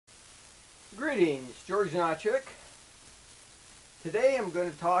Greetings, George Nachik. Today I'm going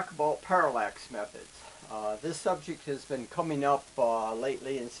to talk about parallax methods. This subject has been coming up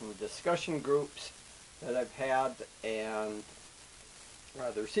lately in some discussion groups that I've had, and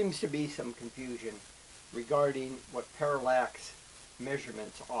there seems to be some confusion regarding what parallax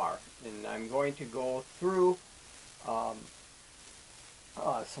measurements are. And I'm going to go through some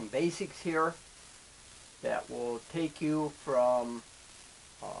basics here that will take you from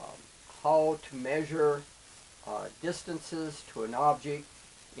how to measure distances to an object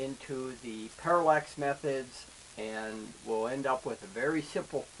into the parallax methods, and we'll end up with a very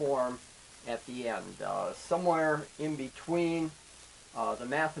simple form at the end. Somewhere in between, the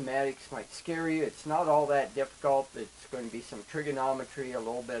mathematics might scare you. It's not all that difficult. It's going to be some trigonometry, a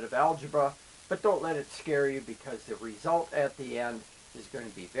little bit of algebra, but don't let it scare you, because the result at the end is going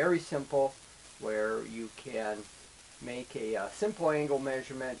to be very simple, where you can make a simple angle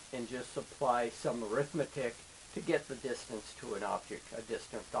measurement and just apply some arithmetic to get the distance to an object, a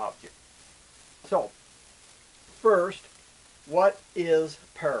distant object. So, first, what is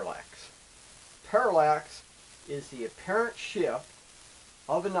parallax? Parallax is the apparent shift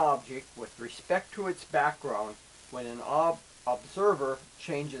of an object with respect to its background when an observer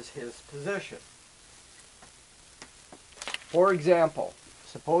changes his position. For example,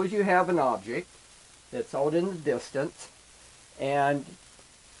 suppose you have an object that's out in the distance, and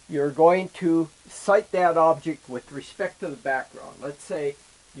you're going to sight that object with respect to the background. Let's say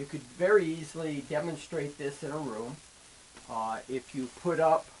you could very easily demonstrate this in a room. If you put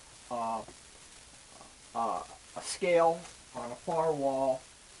up a scale on a far wall,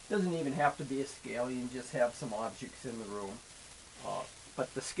 it doesn't even have to be a scale, you can just have some objects in the room,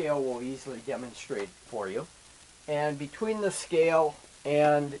 but the scale will easily demonstrate it for you. And between the scale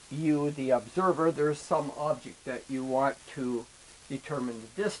and you, the observer, there's some object that you want to determine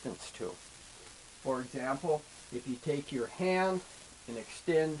the distance to. For example, if you take your hand and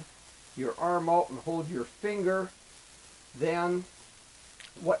extend your arm out and hold your finger, then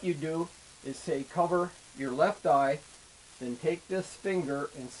what you do is say cover your left eye, then take this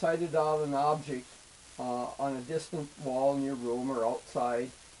finger and sight it out an object on a distant wall in your room or outside,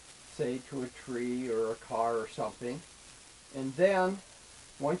 say to a tree or a car or something. And then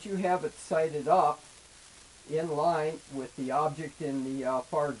once you have it sighted up in line with the object in the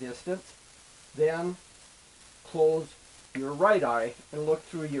far distance, then close your right eye and look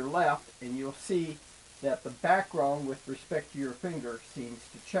through your left, and you'll see that the background with respect to your finger seems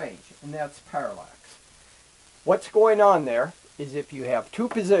to change, and that's parallax. What's going on there is, if you have two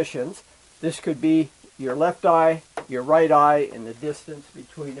positions, this could be your left eye, your right eye, and the distance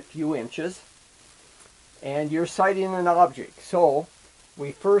between a few inches, and you're sighting an object. So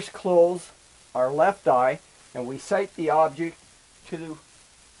we first close our left eye and we sight the object to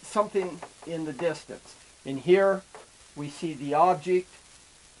something in the distance. And here we see the object,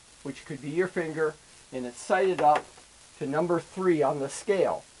 which could be your finger, and it's sighted up to number 3 on the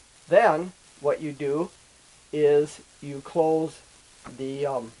scale. Then what you do is you close the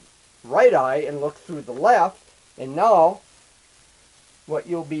right eye and look through the left, and now what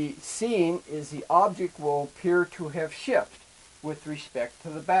you'll be seeing is the object will appear to have shifted with respect to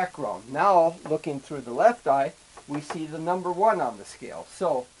the background. Now, looking through the left eye, we see the number 1 on the scale.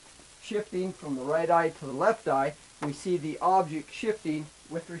 So, shifting from the right eye to the left eye, we see the object shifting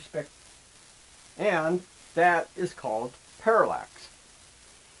with respect, and that is called parallax.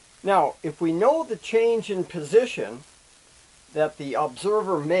 Now, if we know the change in position that the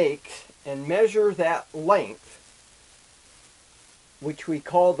observer makes and measure that length, which we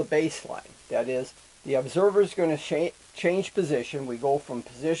call the baseline, that is, the observer is going to change position. We go from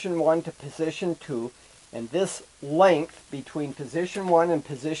position 1 to position 2, and this length between position 1 and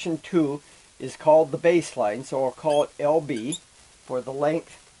position 2 is called the baseline, so I'll call it LB for the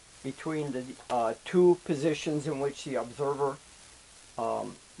length between the two positions in which the observer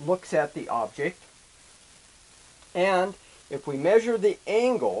looks at the object. And if we measure the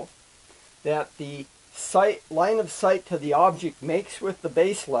angle that the line of sight to the object makes with the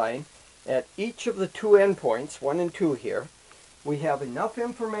baseline at each of the two endpoints, 1 and 2 here, we have enough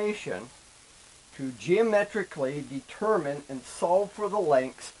information to geometrically determine and solve for the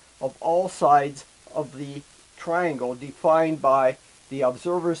lengths of all sides of the triangle defined by the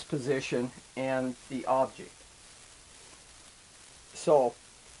observer's position and the object. So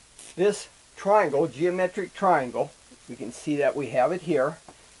this triangle, geometric triangle, we can see that we have it here,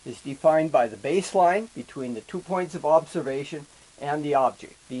 is defined by the baseline between the 2 points of observation and the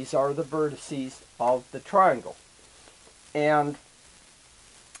object. These are the vertices of the triangle. And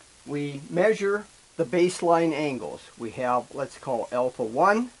we measure the baseline angles. We have, let's call alpha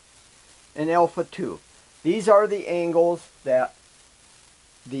 1, and alpha 2. These are the angles that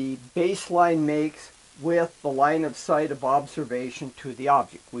the baseline makes with the line of sight of observation to the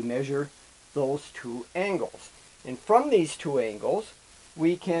object. We measure those two angles. And from these two angles,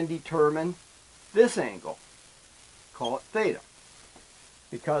 we can determine this angle. Call it theta.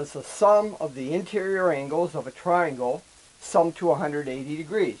 Because the sum of the interior angles of a triangle sum to 180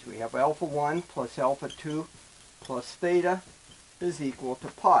 degrees. We have alpha 1 plus alpha 2 plus theta is equal to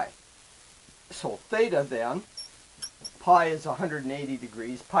pi. So theta then, pi is 180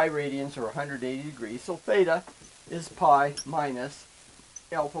 degrees, pi radians are 180 degrees, so theta is pi minus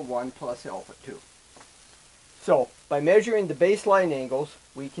alpha 1 plus alpha 2. So by measuring the baseline angles,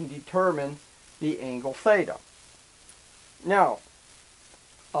 we can determine the angle theta. Now,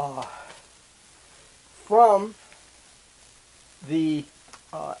 from the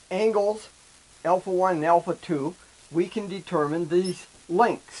angles alpha 1 and alpha 2, we can determine these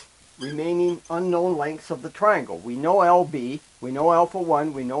lengths, remaining unknown lengths of the triangle. We know LB, we know alpha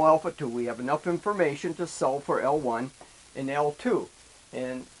 1, we know alpha 2. We have enough information to solve for L1 and L2.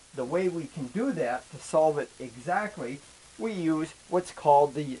 And the way we can do that, to solve it exactly, we use what's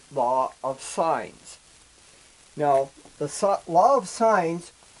called the law of sines. Now, the law of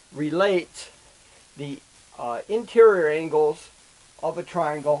sines relates the interior angles of a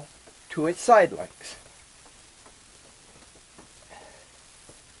triangle to its side lengths.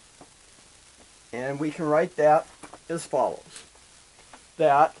 And we can write that as follows.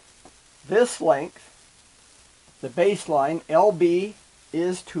 That this length, the baseline, LB,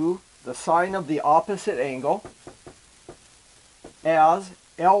 is to the sine of the opposite angle, as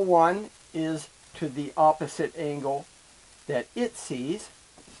L1 is to the opposite angle that it sees.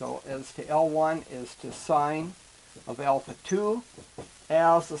 So as to L1 is to sine of alpha 2,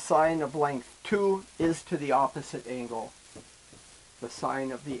 as the sine of length 2 is to the opposite angle, the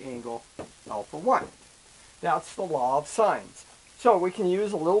sine of the angle alpha 1. That's the law of sines. So we can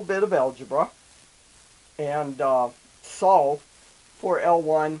use a little bit of algebra and solve for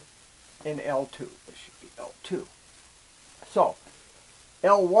L1 and L2. This should be L2. So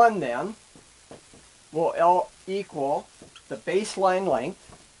L1 then will equal the baseline length,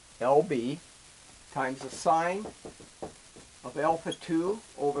 LB, times the sine of alpha 2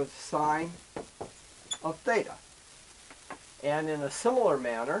 over the sine of theta. And in a similar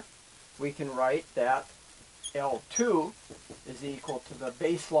manner, we can write that L2 is equal to the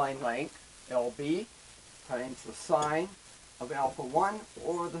baseline length, LB, times the sine of alpha 1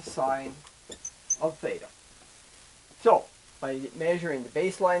 over the sine of theta. So, by measuring the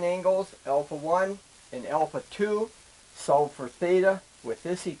baseline angles, alpha 1 and alpha 2, solve for theta with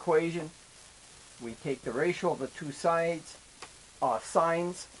this equation. We take the ratio of the two sides,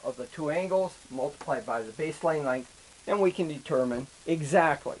 sines of the two angles, multiplied by the baseline length, and we can determine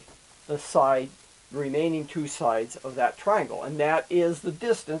exactly the remaining two sides of that triangle. And that is the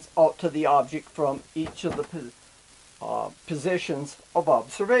distance out to the object from each of the positions of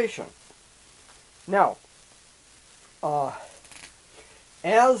observation. Now,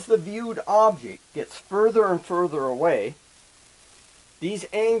 as the viewed object gets further and further away, these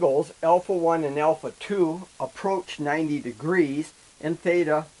angles, alpha 1 and alpha 2, approach 90 degrees, and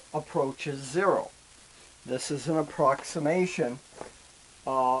theta approaches 0. This is an approximation.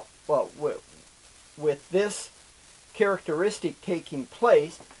 With this characteristic taking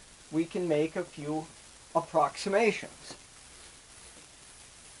place, we can make a few approximations.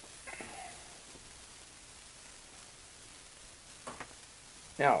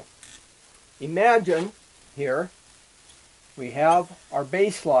 Now, imagine here we have our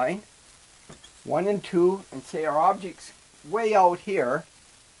baseline, 1 and 2, and say our object's way out here.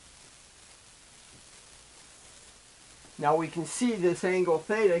 Now we can see this angle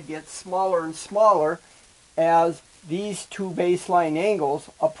theta gets smaller and smaller as these two baseline angles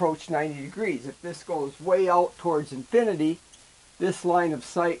approach 90 degrees. If this goes way out towards infinity, this line of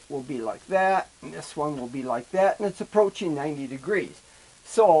sight will be like that, and this one will be like that, and it's approaching 90 degrees.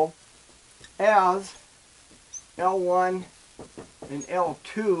 So, as L1 and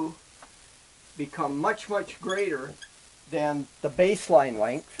L2 become much, much greater than the baseline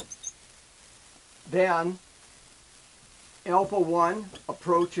length, then alpha 1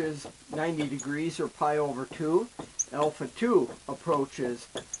 approaches 90 degrees, or pi over 2. Alpha 2 approaches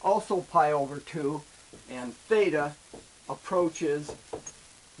also pi over 2, and theta approaches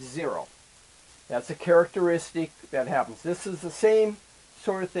 0. That's a characteristic that happens. This is the same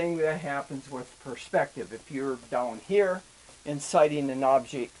sort of thing that happens with perspective. If you're down here and sighting an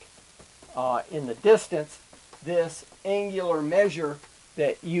object in the distance, this angular measure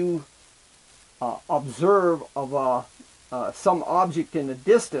that you observe of some object in the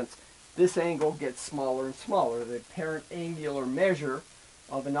distance this angle gets smaller and smaller. The apparent angular measure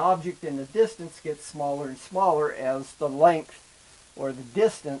of an object in the distance gets smaller and smaller as the length or the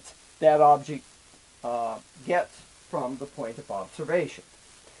distance that object gets from the point of observation.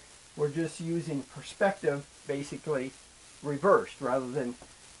 We're just using perspective basically reversed. Rather than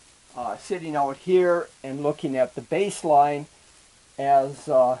sitting out here and looking at the baseline as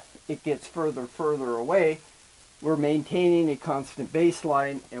it gets further away, we're maintaining a constant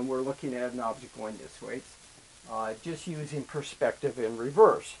baseline and we're looking at an object going this way. It's just using perspective in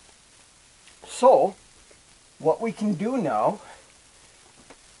reverse. So what we can do now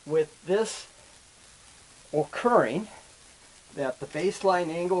with this occurring, that the baseline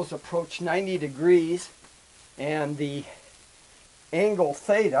angles approach 90 degrees and the angle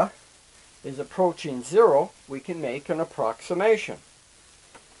theta is approaching 0, we can make an approximation.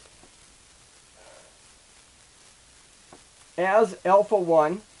 As alpha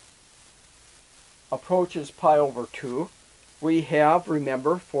 1 approaches pi over 2, we have,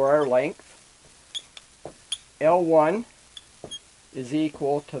 remember, for our length, L1 is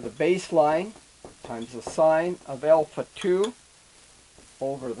equal to the baseline times the sine of alpha 2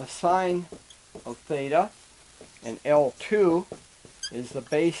 over the sine of theta, and L2 is the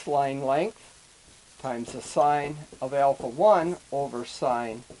baseline length times the sine of alpha 1 over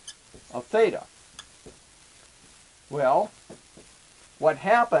sine of theta. Well, what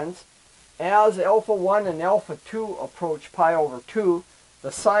happens as alpha 1 and alpha 2 approach pi over 2,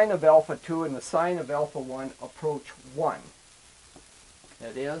 the sine of alpha 2 and the sine of alpha 1 approach 1.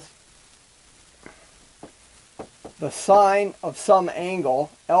 That is, the sine of some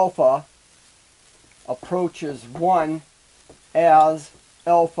angle, alpha, approaches 1 as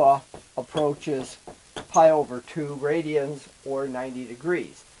alpha approaches pi over 2 radians or 90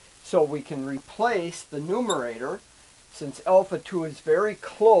 degrees. So we can replace the numerator, since alpha 2 is very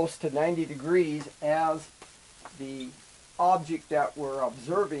close to 90 degrees as the object that we're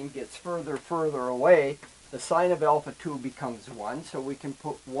observing gets further away, the sine of alpha 2 becomes 1, so we can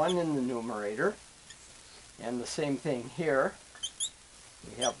put 1 in the numerator. And the same thing here.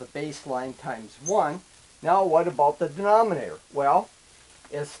 We have the baseline times 1. Now what about the denominator? Well,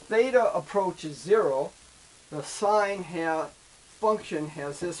 as theta approaches 0, the sine function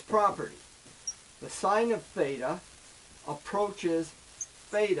has this property. The sine of theta approaches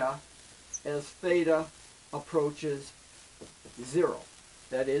theta as theta approaches 0.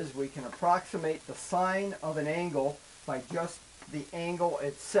 That is, we can approximate the sine of an angle by just the angle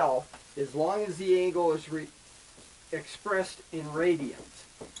itself, as long as the angle is expressed in radians.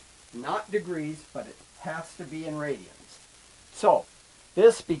 Not degrees, but it has to be in radians. So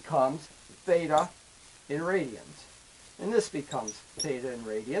this becomes theta in radians, and this becomes theta in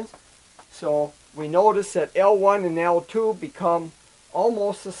radians. So we notice that L1 and L2 become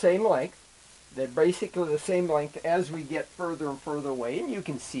almost the same length. They're basically the same length as we get further and further away, and you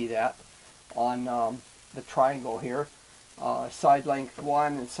can see that on the triangle here. Side length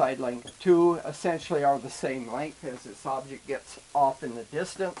 1 and side length 2 essentially are the same length as this object gets off in the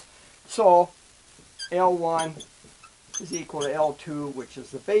distance. So L1 is equal to L2, which is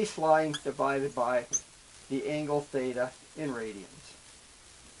the baseline, divided by the angle theta in radians.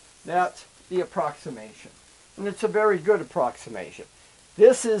 That's the approximation. And it's a very good approximation.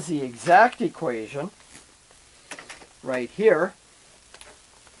 This is the exact equation right here.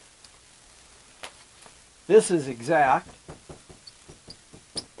 This is exact,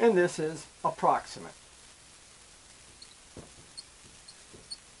 and this is approximate.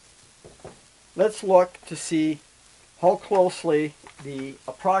 Let's look to see how closely the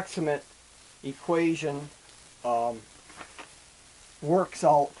approximate equation works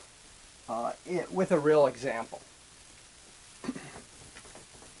out with a real example.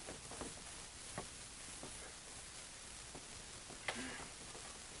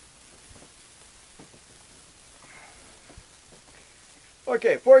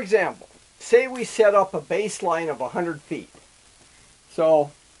 Okay, for example, say we set up a baseline of 100 feet.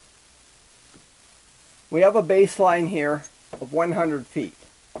 So we have a baseline here of 100 feet.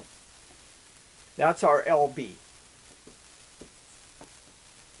 That's our LB.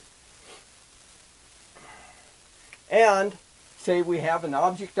 And say we have an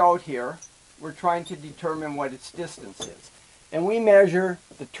object out here. We're trying to determine what its distance is. And we measure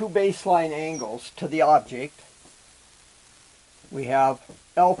the two baseline angles to the object. We have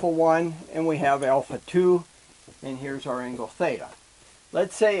alpha 1 and we have alpha 2, and here's our angle theta.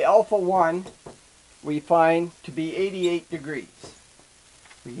 Let's say alpha 1 we find to be 88 degrees.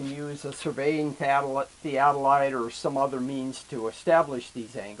 We can use a surveying theodolite or some other means to establish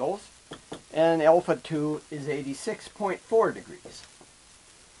these angles. And alpha 2 is 86.4 degrees.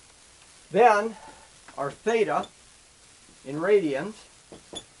 Then our theta in radians,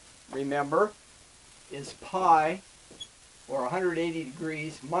 remember, is pi, or 180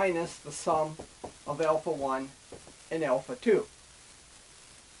 degrees, minus the sum of alpha 1 and alpha 2.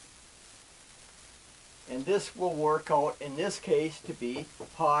 And this will work out in this case to be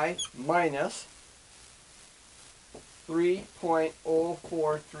pi minus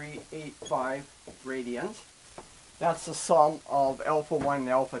 3.04385 radians. That's the sum of alpha 1 and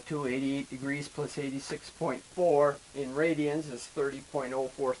alpha 2. 88 degrees plus 86.4 in radians is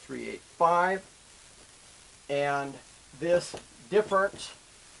 30.04385. And this difference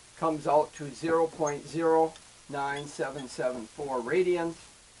comes out to 0.09774 radians,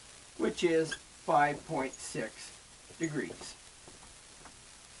 which is 5.6 degrees.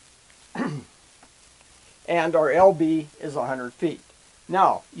 And our LB is 100 feet.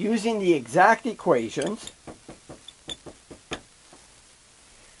 Now, using the exact equations,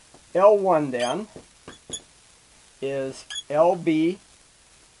 L1 then is LB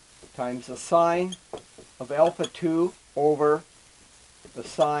times the sine of alpha 2 over the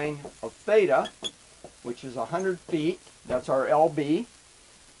sine of theta, which is 100 feet. That's our LB.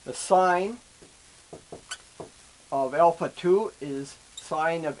 The sine of alpha 2 is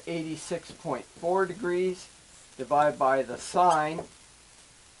sine of 86.4 degrees divided by the sine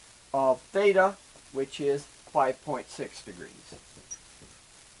of theta, which is 5.6 degrees.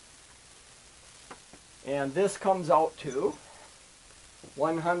 And this comes out to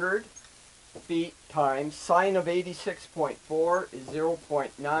 100 feet times sine of 86.4 is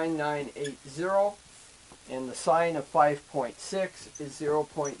 0.9980, and the sine of 5.6 is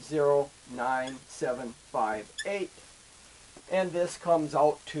 0.09758. And this comes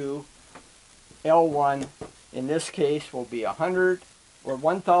out to L1 in this case will be 100 or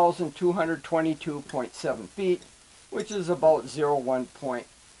 1,222.7 feet, which is about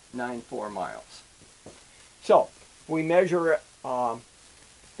 1.94 miles. So we measure the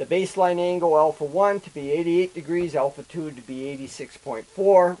baseline angle alpha 1 to be 88 degrees, alpha 2 to be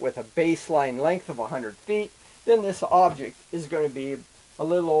 86.4 with a baseline length of 100 feet. Then this object is going to be a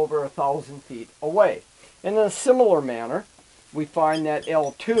little over 1,000 feet away. And in a similar manner, we find that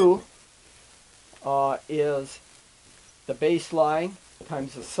L2 is the baseline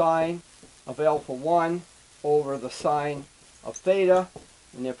times the sine of alpha 1 over the sine of theta.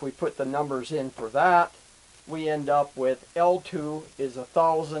 And if we put the numbers in for that, we end up with L2 is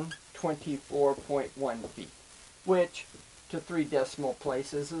 1,024.1 feet, which to 3 decimal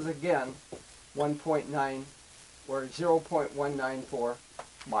places is again 1.9 or 0.194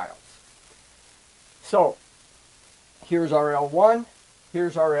 miles. So here's our L1,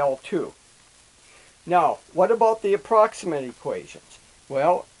 here's our L2. Now, what about the approximate equations?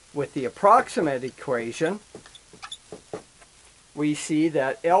 Well, with the approximate equation, we see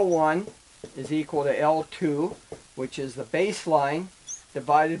that L1 is equal to L2, which is the baseline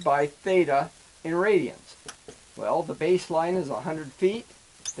divided by theta in radians. Well, the baseline is 100 feet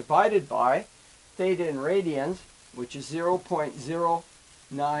divided by theta in radians, which is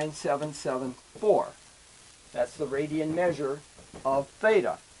 0.09774. That's the radian measure of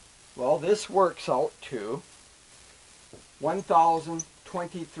theta. Well, this works out to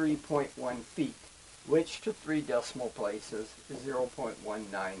 1,023.1 feet, which to 3 decimal places is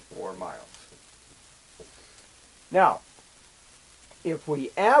 0.194 miles. Now, if we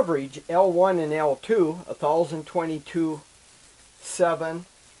average L1 and L2, 1,022.7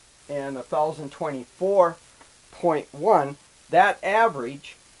 and 1,024.1, that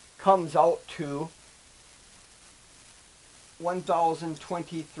average comes out to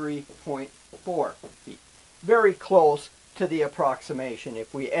 1,023.4 feet. Very close to the approximation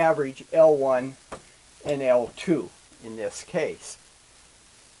if we average L1 and L2 in this case.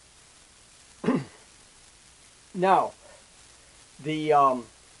 Now, the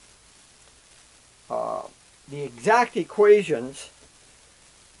exact equations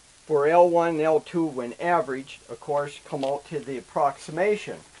for L1 and L2 when averaged, of course, come out to the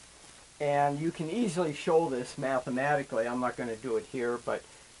approximation. And you can easily show this mathematically. I'm not going to do it here, but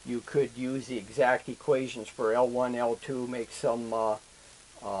you could use the exact equations for L1, L2, make some,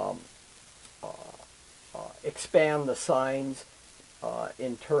 expand the signs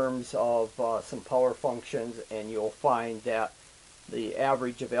in terms of some power functions, and you'll find that the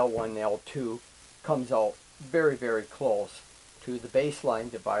average of L1 and L2 comes out very, very close to the baseline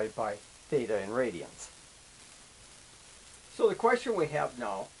divided by theta in radians. So the question we have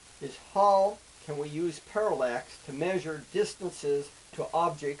now is how can we use parallax to measure distances to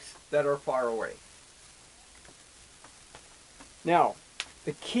objects that are far away? Now,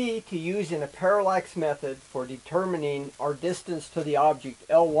 the key to using a parallax method for determining our distance to the object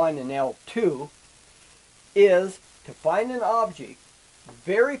L1 and L2 is to find an object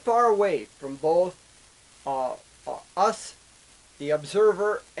very far away from both us, the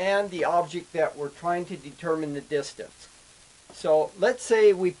observer, and the object that we're trying to determine the distance. So let's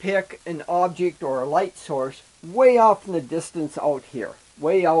say we pick an object or a light source way off in the distance out here,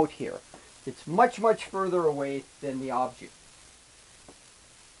 way out here. It's much, much further away than the object.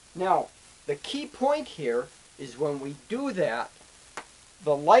 Now, the key point here is when we do that,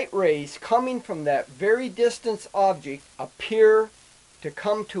 the light rays coming from that very distant object appear to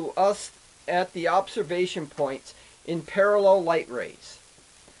come to us at the observation points in parallel light rays.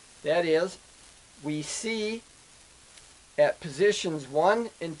 That is, we see at positions 1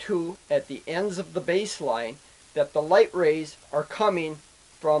 and 2 at the ends of the baseline that the light rays are coming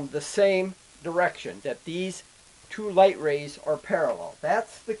from the same direction, that these two light rays are parallel.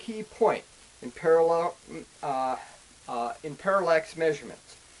 That's the key point in parallax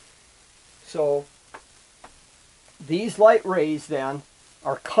measurements. So these light rays then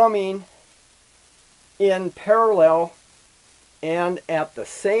are coming in parallel and at the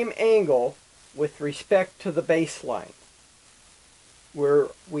same angle with respect to the baseline where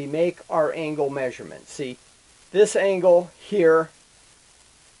we make our angle measurement. See, this angle here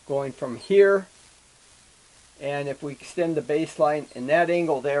going from here, and if we extend the baseline and that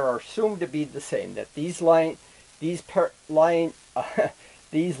angle there are assumed to be the same, that these these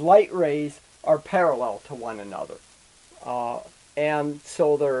light rays are parallel to one another, and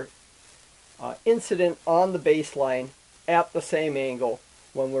so they're incident on the baseline at the same angle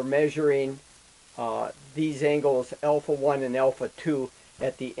when we're measuring these angles alpha 1 and alpha 2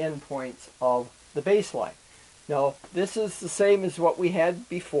 at the endpoints of the baseline. Now this is the same as what we had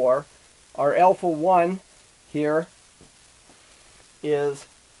before. Our alpha 1 here is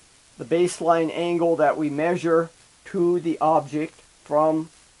the baseline angle that we measure to the object from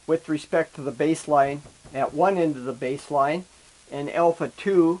with respect to the baseline at one end of the baseline, and alpha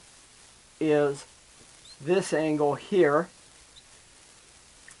 2 is this angle here,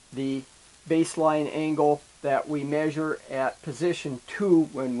 the baseline angle that we measure at position 2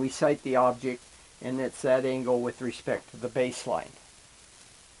 when we sight the object, and it's that angle with respect to the baseline.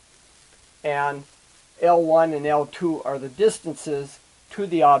 And L1 and L2 are the distances to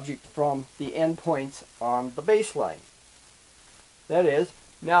the object from the endpoints on the baseline. That is,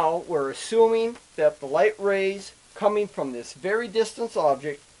 now we're assuming that the light rays coming from this very distant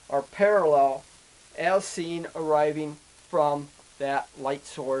object are parallel as seen arriving from that light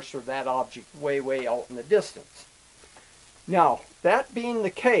source or that object way, way out in the distance. Now, that being the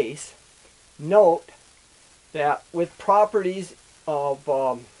case, note that with properties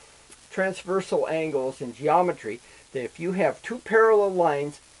of transversal angles in geometry, that if you have two parallel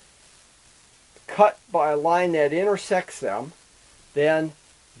lines cut by a line that intersects them, then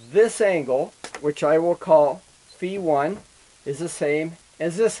this angle, which I will call phi1, is the same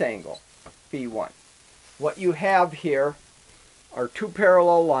as this angle, phi1. What you have here are two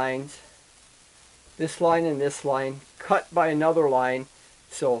parallel lines, this line and this line, cut by another line,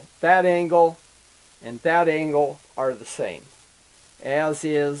 so that angle and that angle are the same, as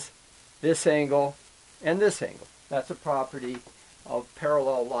is this angle and this angle. That's a property of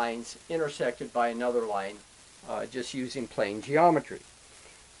parallel lines intersected by another line, just using plane geometry.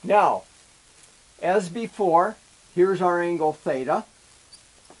 Now, as before, here's our angle theta,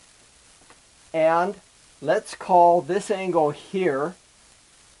 and let's call this angle here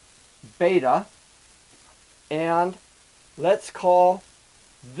beta, and let's call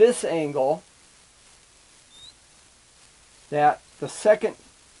this angle that the second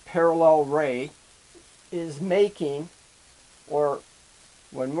parallel ray is making, or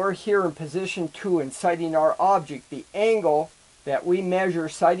when we're here in position 2 and sighting our object, the angle that we measure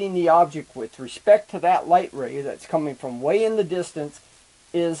sighting the object with respect to that light ray that's coming from way in the distance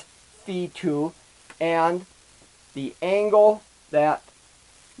is phi2, and the angle that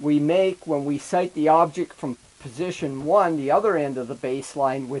we make when we sight the object from position 1, the other end of the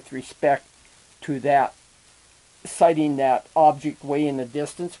baseline, with respect to that sighting that object way in the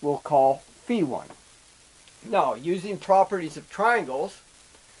distance, we'll call phi1. Now, using properties of triangles,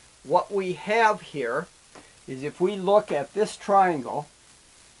 what we have here is, if we look at this triangle,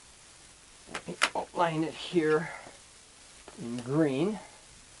 let me outline it here in green.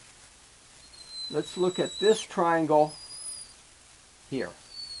 Let's look at this triangle here.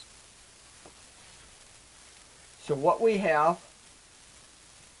 So what we have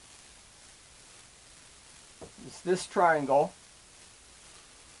is this triangle.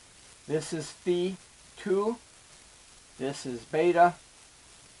 This is phi2, this is beta,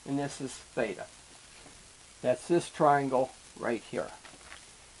 and this is theta. That's this triangle right here.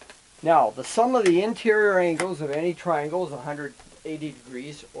 Now, the sum of the interior angles of any triangle is 180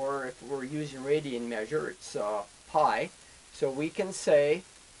 degrees, or if we're using radian measure, it's pi. So we can say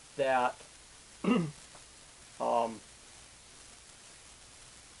that on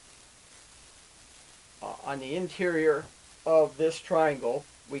the interior of this triangle,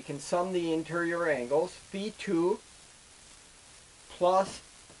 we can sum the interior angles. Phi2 plus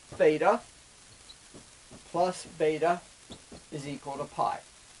theta plus beta is equal to pi.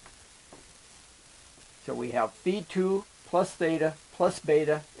 So we have Phi2 plus theta plus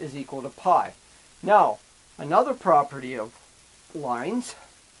beta is equal to pi. Now, another property of lines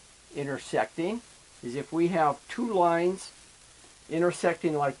intersecting is if we have two lines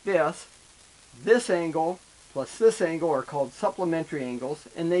intersecting like this angle plus this angle are called supplementary angles,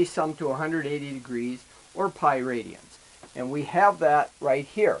 and they sum to 180 degrees or pi radians. And we have that right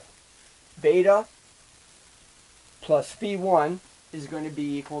here. Beta plus Phi1 is going to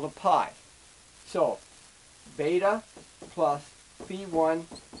be equal to pi. So, beta plus Phi1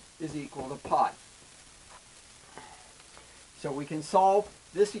 is equal to pi. So we can solve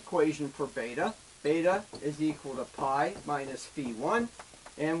this equation for beta. Beta is equal to pi minus Phi1,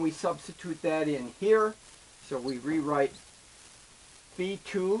 and we substitute that in here. So we rewrite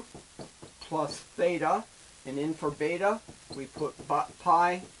Phi2 plus theta, and in for beta we put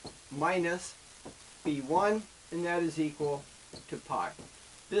pi minus Phi1, and that is equal to pi.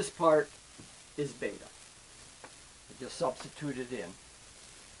 This part is beta. I just substitute it in.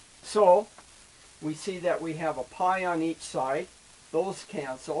 So we see that we have a pi on each side. Those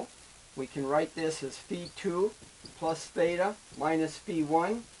cancel. We can write this as Phi2 plus theta minus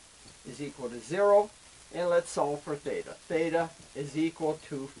Phi1 is equal to 0. And let's solve for theta. Theta is equal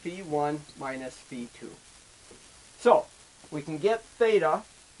to Phi1 minus Phi2. So we can get theta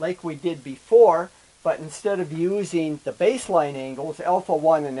like we did before, but instead of using the baseline angles, alpha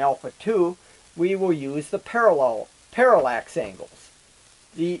 1 and alpha 2, we will use the parallax angles.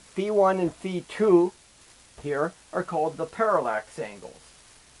 The Phi1 and Phi2 here are called the parallax angles.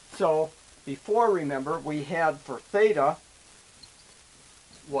 So before, remember, we had for theta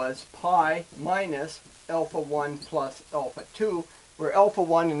was pi minus alpha 1 plus alpha 2, where alpha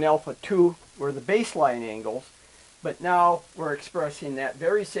 1 and alpha 2 were the baseline angles, but now we're expressing that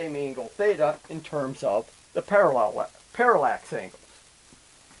very same angle theta in terms of the parallax angles.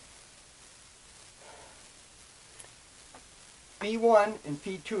 Phi1 and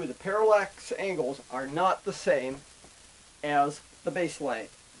Phi2, the parallax angles, are not the same as the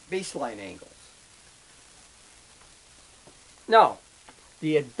baseline angles. Now,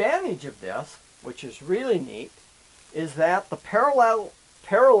 the advantage of this, which is really neat, is that the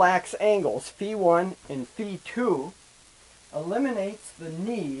parallax angles, Phi1 and Phi2, eliminates the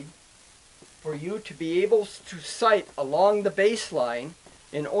need for you to be able to sight along the baseline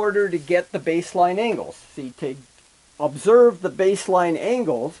in order to get the baseline angles. See, to observe the baseline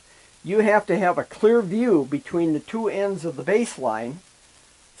angles, you have to have a clear view between the two ends of the baseline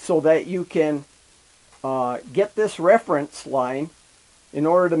so that you can get this reference line in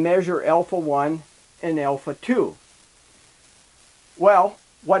order to measure alpha 1 and alpha 2. Well,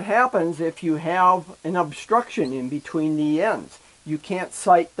 what happens if you have an obstruction in between the ends? You can't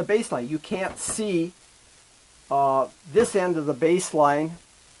sight the baseline. You can't see this end of the baseline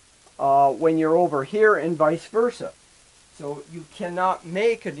when you're over here, and vice versa. So you cannot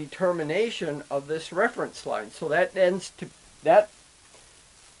make a determination of this reference line. So that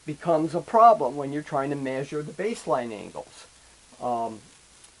becomes a problem when you're trying to measure the baseline angles.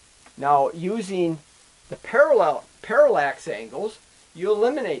 Now, using the parallax angles, you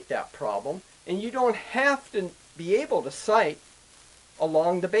eliminate that problem, and you don't have to be able to sight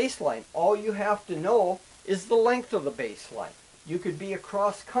along the baseline. All you have to know is the length of the baseline. You could be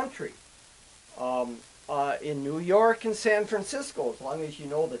across country in New York and San Francisco, as long as you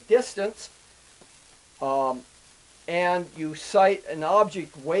know the distance, and you sight an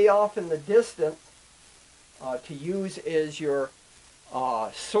object way off in the distance to use as your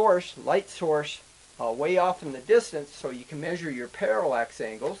source, light source, way off in the distance, so you can measure your parallax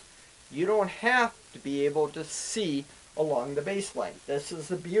angles. You don't have to be able to see along the baseline. This is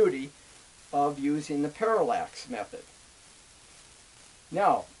the beauty of using the parallax method.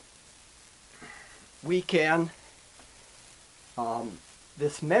 Now, we can,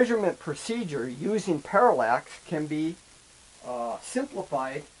 this measurement procedure using parallax can be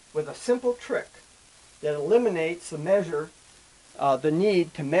simplified with a simple trick that eliminates the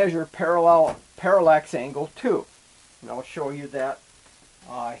need to measure parallax angle 2. And I'll show you that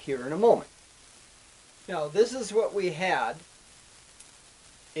here in a moment. Now, this is what we had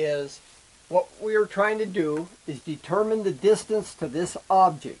is what we're trying to do is determine the distance to this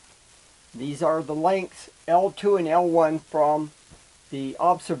object. These are the lengths L2 and L1 from the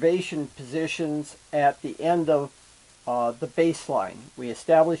observation positions at the end of the baseline. We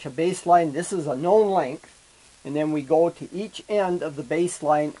establish a baseline. This is a known length, and then we go to each end of the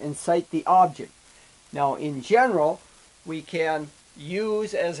baseline and sight the object. Now, in general, we can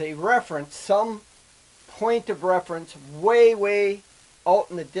use as a reference some point of reference way out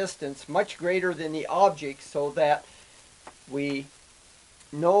in the distance, much greater than the object, so that we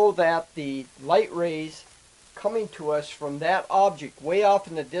know that the light rays coming to us from that object way off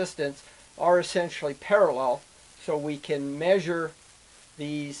in the distance are essentially parallel, so we can measure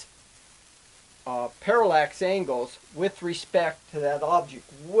these parallax angles with respect to that object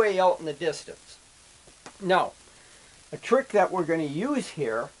way out in the distance. Now, a trick that we're going to use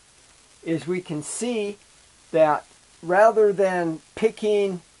here is we can see that rather than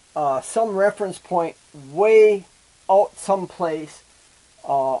picking some reference point way out someplace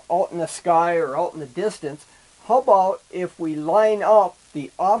out in the sky or out in the distance, how about if we line up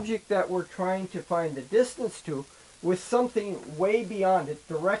the object that we're trying to find the distance to with something way beyond it,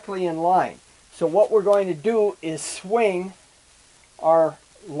 directly in line. So what we're going to do is swing our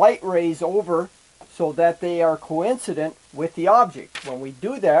light rays over so that they are coincident with the object. When we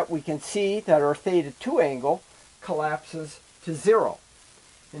do that, we can see that our theta 2 angle collapses to 0.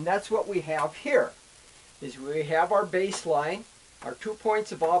 And that's what we have here, is we have our baseline. Our 2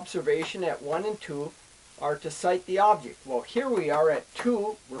 points of observation at 1 and 2 are to sight the object. Well, here we are at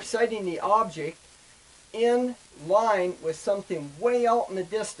 2. We're sighting the object in line with something way out in the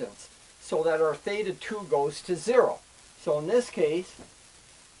distance, so that our theta 2 goes to 0. So in this case,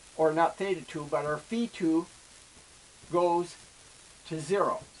 or not theta 2, but our phi 2 goes to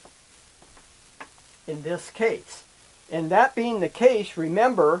 0 in this case. And that being the case,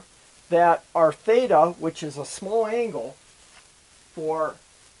 remember that our theta, which is a small angle for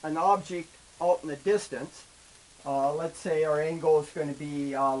an object out in the distance, let's say our angle is going to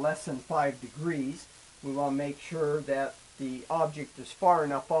be less than 5 degrees. We want to make sure that the object is far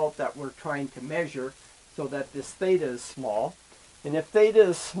enough out that we're trying to measure so that this theta is small. And if theta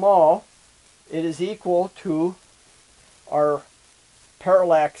is small, it is equal to our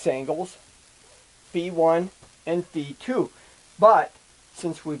parallax angles, phi 1 and phi 2. But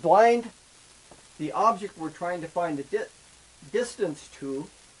since we blind the object we're trying to find the distance to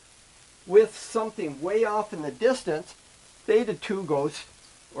with something way off in the distance, theta 2 goes,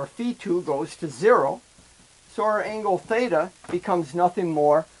 or phi 2 goes to 0. So our angle theta becomes nothing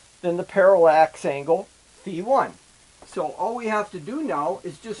more than the parallax angle phi 1. So all we have to do now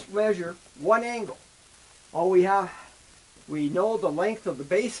is just measure one angle. We know the length of the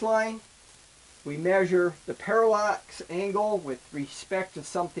baseline. We measure the parallax angle with respect to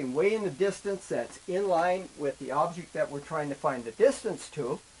something way in the distance that's in line with the object that we're trying to find the distance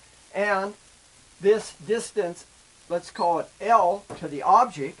to. And this distance, let's call it L to the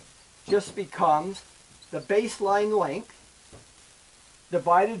object, just becomes the baseline length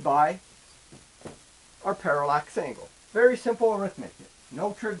divided by our parallax angle. Very simple arithmetic.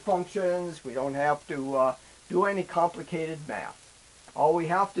 No trig functions. We don't have to do any complicated math. All we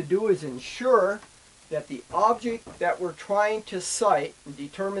have to do is ensure that the object that we're trying to sight and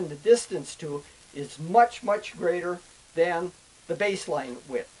determine the distance to is much greater than the baseline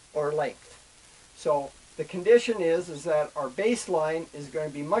width or length. So the condition is that our baseline is going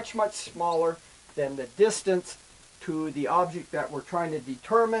to be much smaller than the distance to the object that we're trying to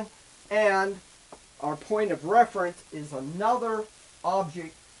determine, and our point of reference is another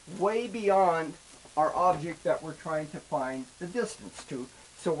object way beyond our object that we're trying to find the distance to.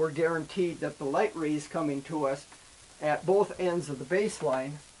 So we're guaranteed that the light rays coming to us at both ends of the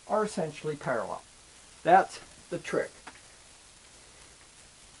baseline are essentially parallel. That's the trick.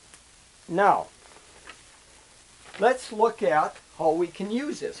 Now, let's look at how we can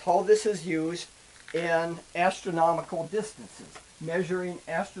use this, how this is used in astronomical distances, measuring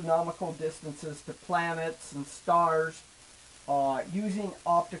astronomical distances to planets and stars using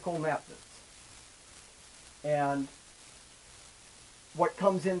optical methods. And what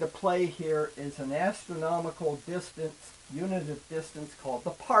comes into play here is an astronomical distance, unit of distance called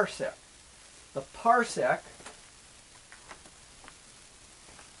the parsec. The parsec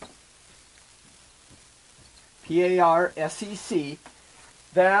P-A-R-S-E-C,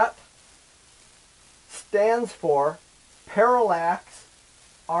 that stands for parallax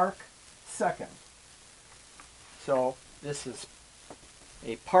arc second. So this is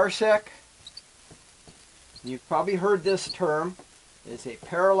a parsec. You've probably heard this term, is a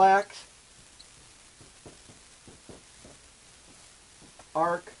parallax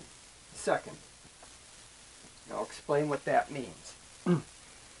arc second. I'll explain what that means.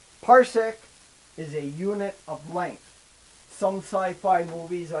 Parsec is a unit of length. Some sci-fi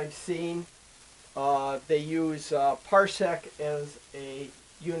movies I've seen, they use parsec as a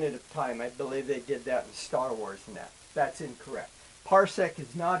unit of time. I believe they did that in Star Wars and that. That's incorrect. Parsec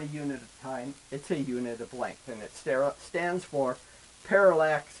is not a unit of time, it's a unit of length, and it stands for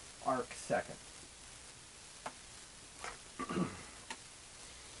parallax arc second.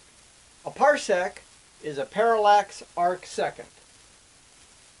 A parsec is a parallax arc second,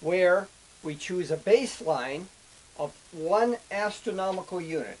 where we choose a baseline of 1 astronomical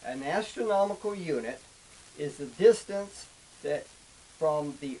unit. An astronomical unit is the distance that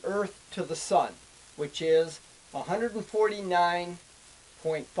from the Earth to the Sun, which is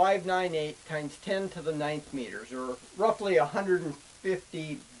 149.598 times 10 to the 9th meters, or roughly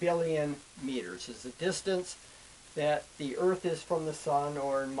 150 billion meters is the distance that the Earth is from the Sun,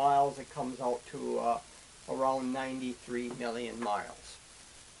 or in miles it comes out to around 93 million miles.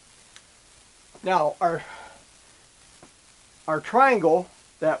 Now, our triangle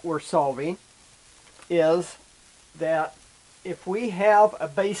that we're solving is that if we have a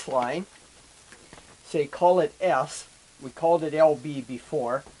baseline, say call it S, we called it LB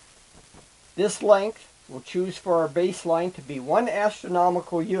before, this length we'll choose for our baseline to be 1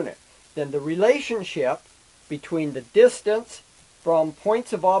 astronomical unit. Then the relationship between the distance from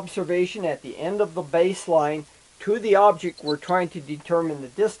points of observation at the end of the baseline to the object we're trying to determine the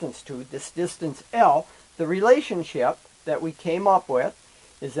distance to, this distance L, the relationship that we came up with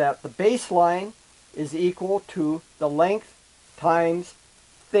is that the baseline is equal to the length times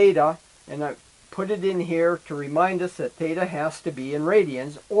theta, and I put it in here to remind us that theta has to be in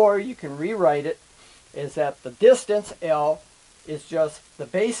radians, or you can rewrite it as that the distance L is just the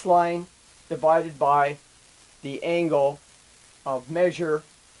baseline divided by the angle of measure,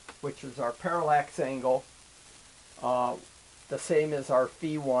 which is our parallax angle, the same as our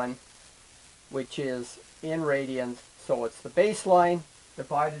phi1, which is in radians. So it's the baseline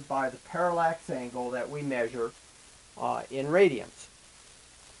divided by the parallax angle that we measure in radians.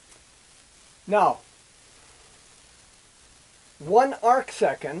 Now, 1 arc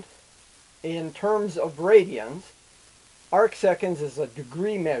second in terms of radians, arc seconds is a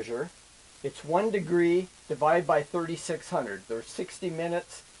degree measure. It's 1 degree divided by 3600. There's 60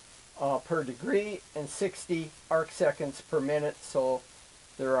 minutes per degree and 60 arc seconds per minute. So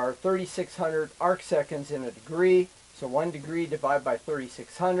there are 3600 arc seconds in a degree. So 1 degree divided by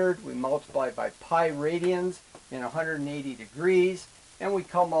 3600, we multiply by pi radians in 180 degrees, and we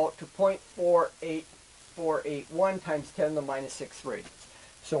come out to 0.48481 times 10 to the minus 6 radians.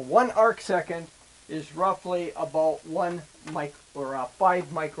 So 1 arc second is roughly about 5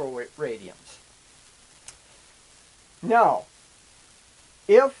 microradians. Now,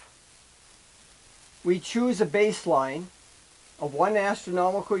 if we choose a baseline of 1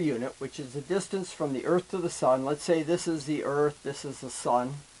 astronomical unit, which is the distance from the Earth to the Sun, let's say this is the Earth, this is the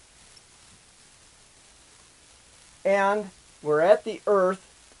Sun, and we're at the Earth,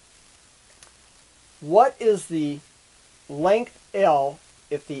 what is the length L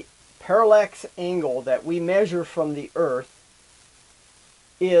if the parallax angle that we measure from the Earth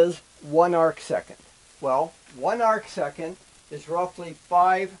is 1 arc second? Well, 1 arc second is roughly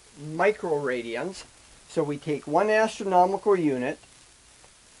 5 microradians. So we take 1 astronomical unit,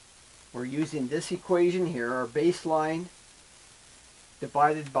 we're using this equation here, our baseline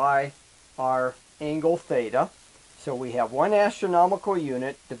divided by our angle theta. So we have 1 astronomical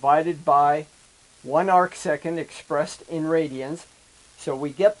unit divided by 1 arc second expressed in radians. So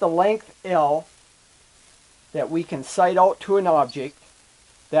we get the length L that we can sight out to an object.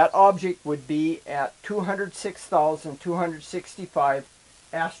 That object would be at 206,265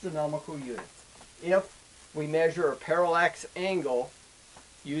 astronomical units. If we measure a parallax angle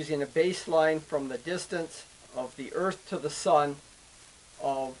using a baseline from the distance of the Earth to the Sun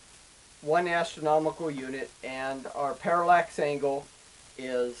of 1 astronomical unit, and our parallax angle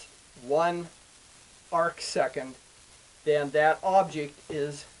is 1 arc second, then that object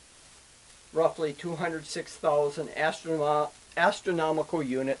is roughly 206,000 astronomical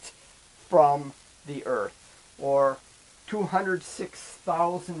units from the Earth, or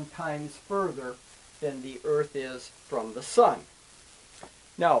 206,000 times further than the Earth is from the Sun.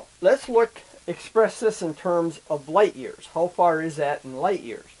 Now, let's express this in terms of light years. How far is that in light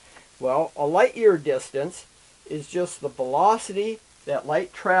years? Well, a light year distance is just the velocity that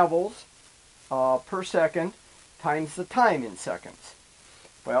light travels per second times the time in seconds.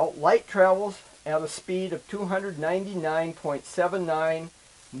 Well, light travels at a speed of 299.79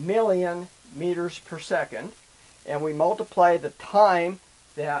 million meters per second, and we multiply the time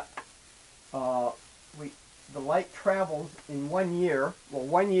that the light travels in 1 year. Well,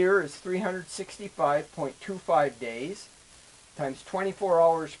 1 year is 365.25 days times 24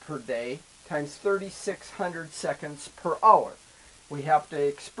 hours per day times 3,600 seconds per hour. We have to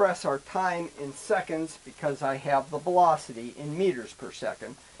express our time in seconds because I have the velocity in meters per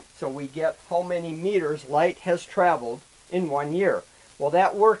second. So we get how many meters light has traveled in 1 year. Well,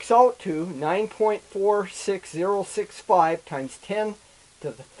 that works out to 9.46065 times 10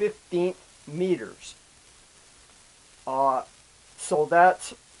 to the 15th meters. So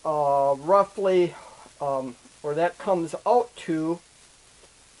that's roughly, or that comes out to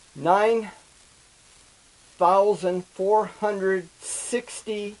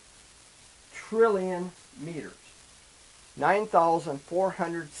 9,460 trillion meters.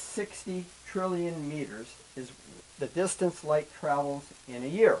 9,460 trillion meters is the distance light travels in a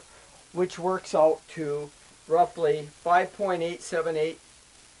year, which works out to roughly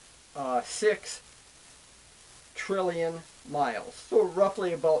 5.8786 trillion miles. So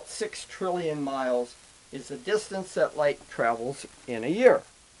roughly about 6 trillion miles is the distance that light travels in a year.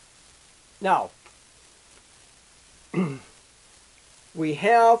 Now, we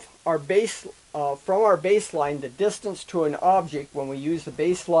have our base, from our baseline, the distance to an object. When we use the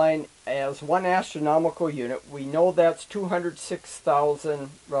baseline as 1 astronomical unit, we know that's 206,000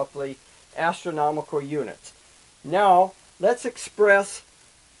 roughly astronomical units. Now, let's express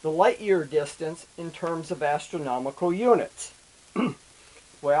the light year distance in terms of astronomical units.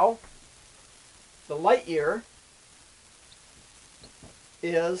 Well, the light year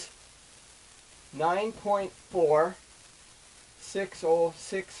is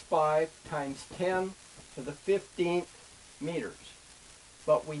 9.46065 times 10 to the 15th meters.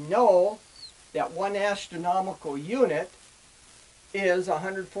 But we know that 1 astronomical unit is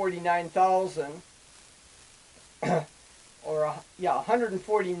 149,000 or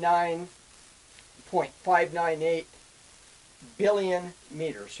 149.598 billion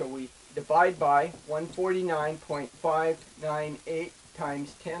meters. So we divide by 149.598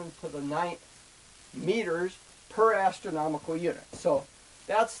 times 10 to the 9th meters per astronomical unit. So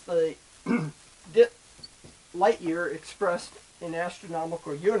that's the light year expressed in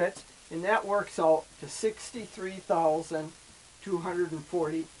astronomical units, and that works out to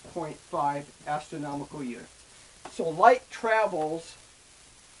 63,240.5 astronomical units. So light travels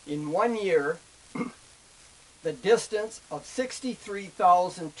in 1 year the distance of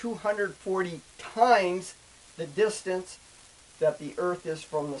 63,240 times the distance that the Earth is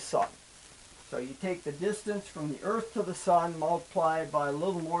from the Sun. So you take the distance from the Earth to the Sun, multiply by a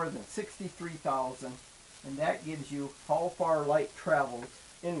little more than 63,000, and that gives you how far light travels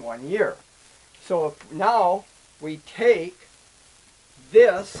in 1 year. So if now we take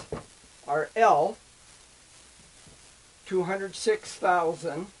this, our L,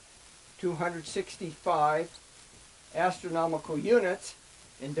 206,265 astronomical units,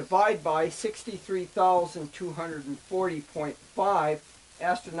 and divide by 63,240.5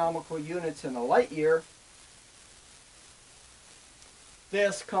 astronomical units in a light year,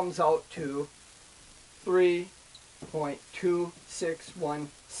 this comes out to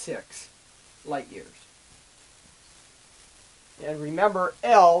 3.2616 light years. And remember,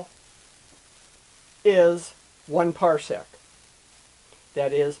 L is 1 parsec.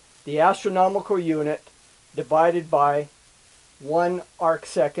 That is the astronomical unit divided by 1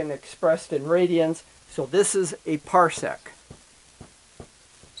 arcsecond expressed in radians. So this is a parsec.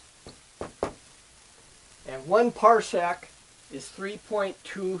 And 1 parsec is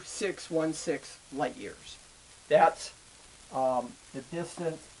 3.2616 light years. That's the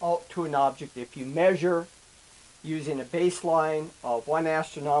distance out to an object. If you measure using a baseline of 1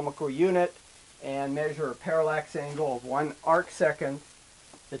 astronomical unit and measure a parallax angle of 1 arcsecond,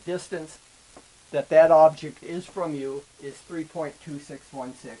 the distance that that object is from you is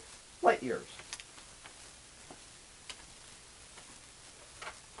 3.2616 light years.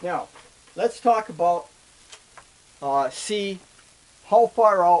 Now, let's talk about see how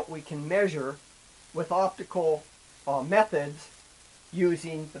far out we can measure with optical methods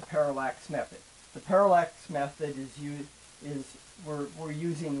using the parallax method. The parallax method we're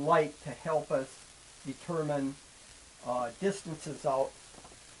using light to help us determine distances out.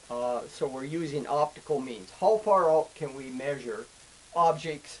 So we're using optical means. How far out can we measure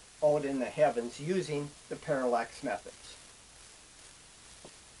objects out in the heavens using the parallax methods?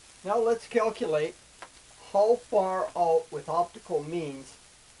 Now let's calculate how far out with optical means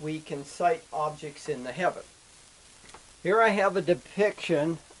we can sight objects in the heaven. Here I have a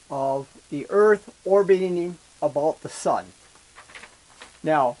depiction of the Earth orbiting about the Sun.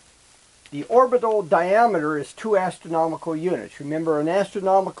 Now, the orbital diameter is 2 astronomical units. Remember, an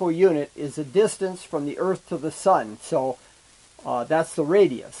astronomical unit is the distance from the Earth to the Sun. So that's the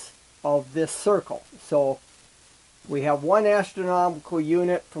radius of this circle. So we have 1 astronomical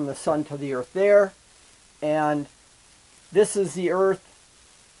unit from the Sun to the Earth there. And this is the Earth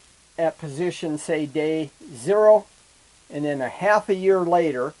at position, say, day 0. And then a half a year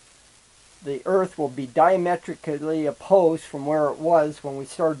later, the Earth will be diametrically opposed from where it was when we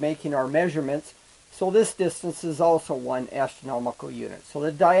started making our measurements. So this distance is also 1 astronomical unit. So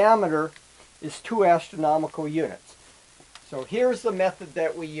the diameter is 2 astronomical units. So here's the method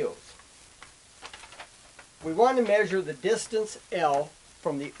that we use. We want to measure the distance L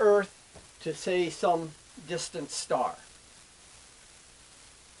from the Earth to, say, some distant star.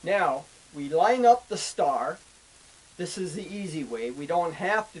 Now, we line up the star. This is the easy way. We don't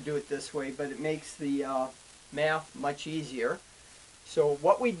have to do it this way, but it makes the math much easier. So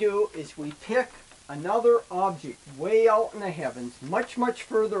what we do is we pick another object way out in the heavens, much, much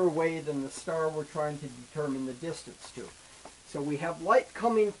further away than the star we're trying to determine the distance to. So we have light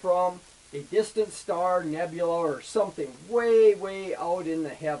coming from a distant star, nebula, or something way, way out in the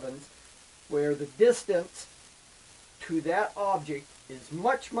heavens, where the distance to that object is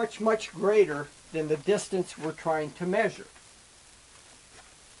much, much, much greater than the distance we're trying to measure.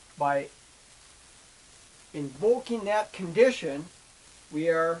 By invoking that condition, we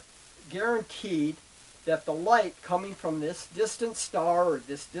are guaranteed that the light coming from this distant star or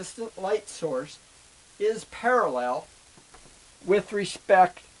this distant light source is parallel with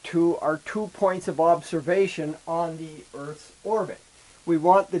respect to our 2 points of observation on the Earth's orbit. We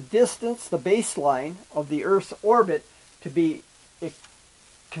want the distance, the baseline of the Earth's orbit, to be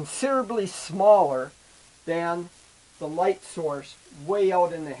considerably smaller than the light source way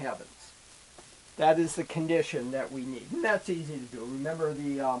out in the heavens. That is the condition that we need. And that's easy to do. Remember,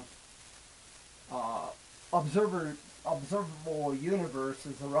 the observable universe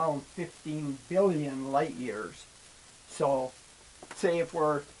is around 15 billion light years. So, say if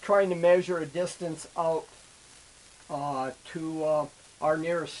we're trying to measure a distance out to our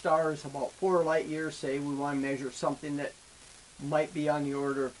nearest star is about 4 light years, say we want to measure something that might be on the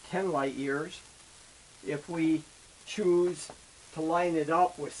order of 10 light years. If we choose to line it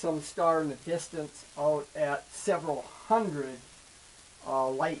up with some star in the distance out at several hundred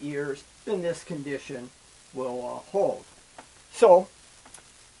light years, then this condition will hold. So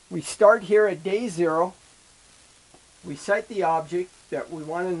we start here at day 0. We sight the object that we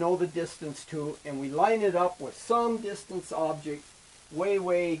want to know the distance to, and we line it up with some distance object way,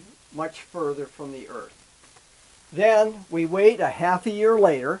 way much further from the Earth. Then we wait a half a year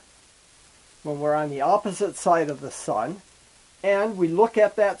later, when we're on the opposite side of the Sun, and we look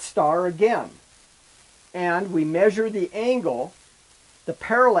at that star again. And we measure the angle, the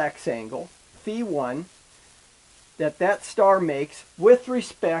parallax angle, phi1, that star makes with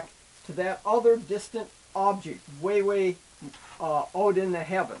respect to that other distant object way, way out in the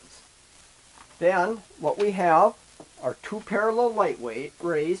heavens. Then what we have are 2 parallel light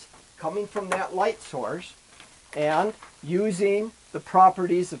rays coming from that light source, and using the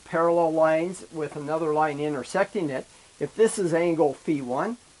properties of parallel lines with another line intersecting it, if this is angle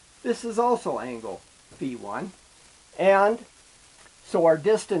phi1, this is also angle phi1. And so our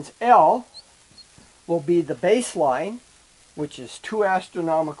distance L will be the baseline, which is 2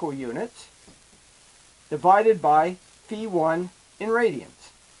 astronomical units, divided by phi1 in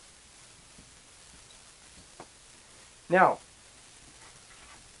radians. Now,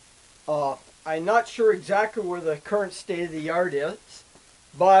 I'm not sure exactly where the current state of the art is,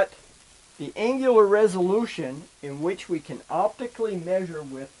 but the angular resolution in which we can optically measure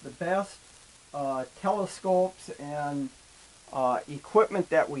with the best telescopes and equipment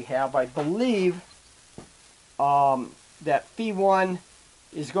that we have, I believe that phi1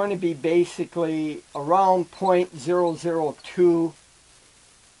 is going to be basically around 0.002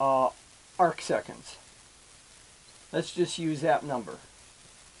 arc seconds. Let's just use that number.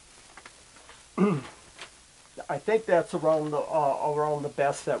 I think that's around the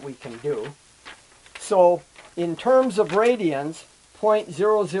best that we can do. So in terms of radians,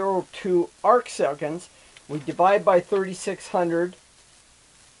 0.002 arc seconds, we divide by 3600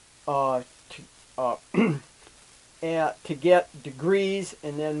 to get degrees,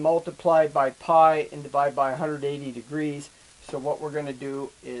 and then multiply by pi and divide by 180 degrees. So what we're going to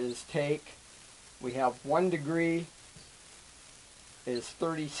do is we have 1 degree is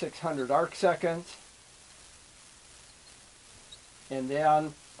 3600 arc seconds, and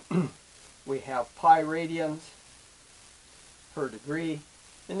then we have pi radians per degree,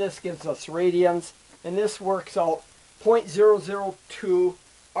 and this gives us radians, and this works out 0.002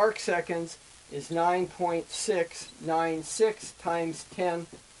 arc seconds is 9.696 times 10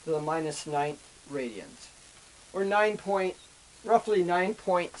 to the minus 9th radians, or roughly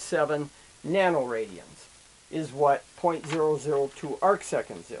 9.7 nanoradians is what 0.002 arc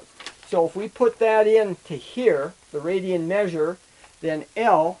seconds is. So if we put that into here, the radian measure, then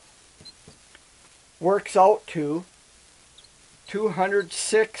L works out to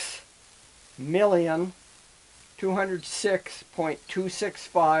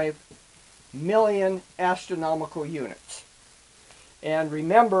 206.265 million astronomical units. And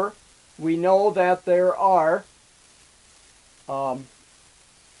remember, we know that there are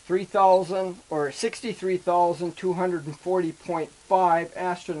 63,240.5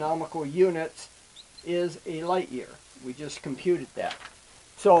 astronomical units is a light year. We just computed that.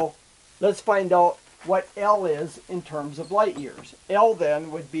 So let's find out what L is in terms of light years. L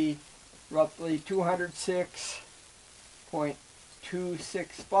then would be roughly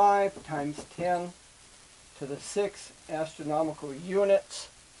 206.265 times 10 to the 6 astronomical units,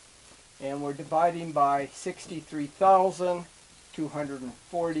 and we're dividing by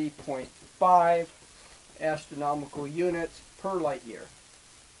 63,240.5 astronomical units per light year.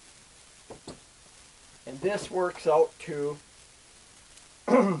 And this works out to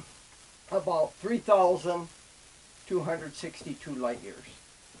about 3,262 light years.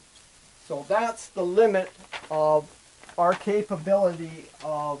 So that's the limit of our capability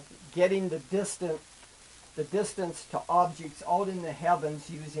of getting the distance to objects out in the heavens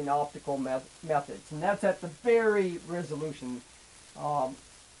using optical methods. And that's at the very resolution. You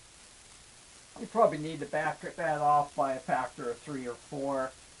probably need to back that off by a factor of 3 or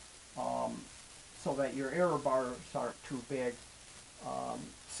 4 so that your error bars aren't too big.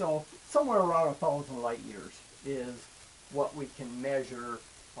 So somewhere around 1,000 light years is what we can measure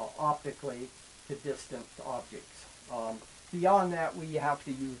optically to distant objects. Beyond that, we have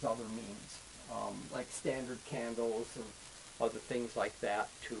to use other means, like standard candles and other things like that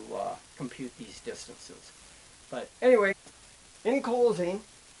to compute these distances. But anyway, in closing,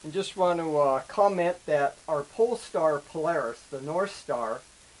 I just want to comment that our pole star Polaris, the North Star,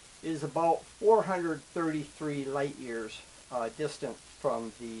 is about 433 light years distant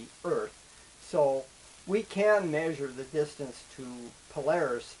from the Earth. So we can measure the distance to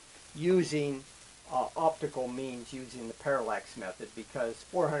Polaris using optical means, using the parallax method, because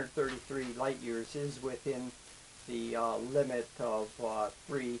 433 light years is within the limit of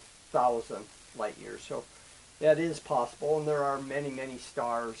 3,000 light years. So that is possible, and there are many, many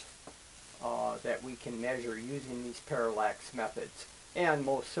stars that we can measure using these parallax methods, and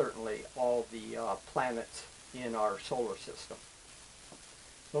most certainly all the planets in our solar system.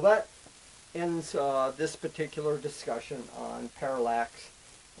 So that ends this particular discussion on parallax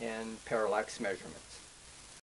and parallax measurement.